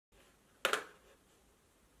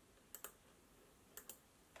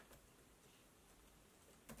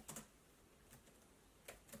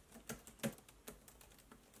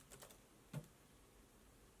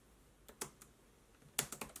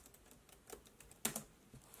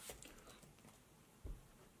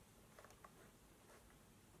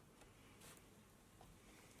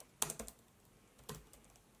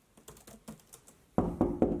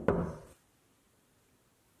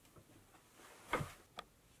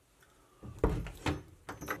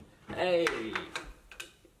Hey!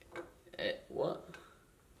 What?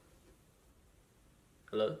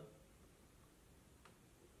 Hello?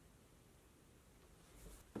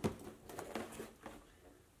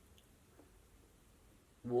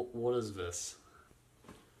 What is this?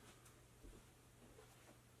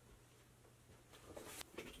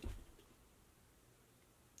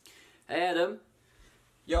 Hey Adam!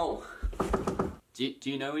 Yo! Do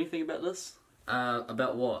you know anything about this?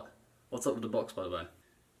 About what? What's up with the box, by the way?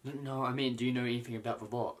 No, I mean, do you know anything about the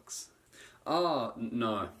box? Oh,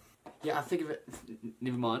 no. Yeah, I think of it.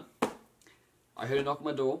 Never mind. I heard a knock on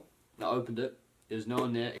my door. I opened it. There was no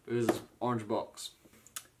one there. It was this orange box.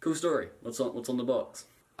 Cool story. What's on the box?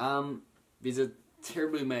 There's a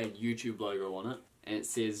terribly made YouTube logo on it, and it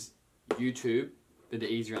says YouTube, but the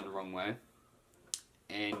E's around the wrong way,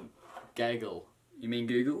 and gaggle. You mean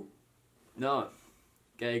Google? No,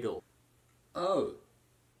 gaggle. Oh.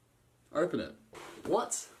 Open it.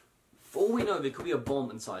 What? For all we know, there could be a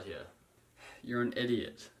bomb inside here. You're an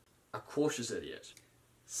idiot. A cautious idiot.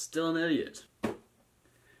 Still an idiot.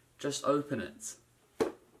 Just open it.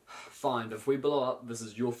 Fine, if we blow up, this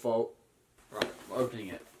is your fault. Right, we're opening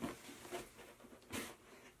it.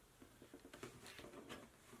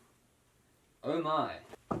 Oh my.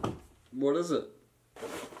 What is it?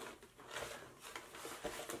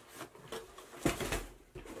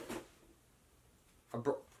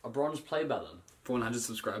 A bronze play button for 100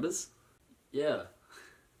 subscribers? Yeah.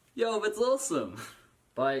 Yo, that's awesome!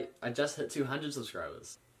 But I just hit 200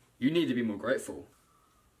 subscribers. You need to be more grateful.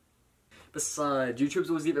 Besides, YouTubers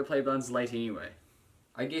always give their play buttons late anyway.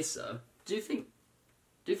 I guess so. Do you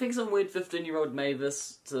think some weird 15-year-old made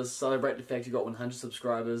this to celebrate the fact he got 100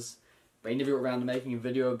 subscribers, but he never got around to making a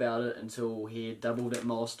video about it until he had doubled that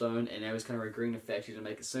milestone and now he's kind of regretting the fact he didn't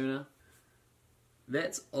make it sooner?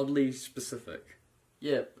 That's oddly specific.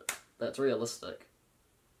 Yeah, that's realistic.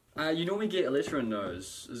 You normally get a letter in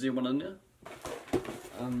those. Is there one in there?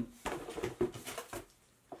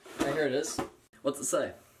 Hey, here it is. What's it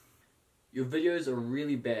say? Your videos are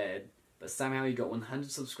really bad, but somehow you got 100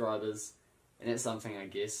 subscribers, and that's something, I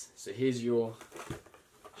guess. So here's your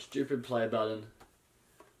stupid play button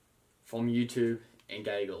from YouTube and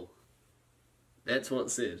Gaggle. That's what it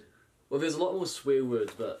said. Well, there's a lot more swear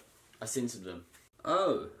words, but I censored them.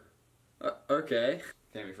 Oh. Okay.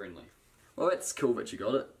 Family friendly. Well, that's cool that you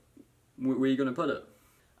got it. Where are you going to put it?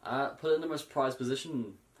 Put it in the most prized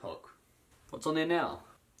position hook. What's on there now?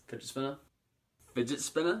 Fidget spinner? Fidget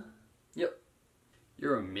spinner? Yep.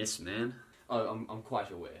 You're a mess, man. Oh, I'm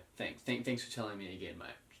quite aware. Thanks for telling me again, mate.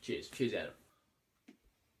 Cheers. Cheers, Adam.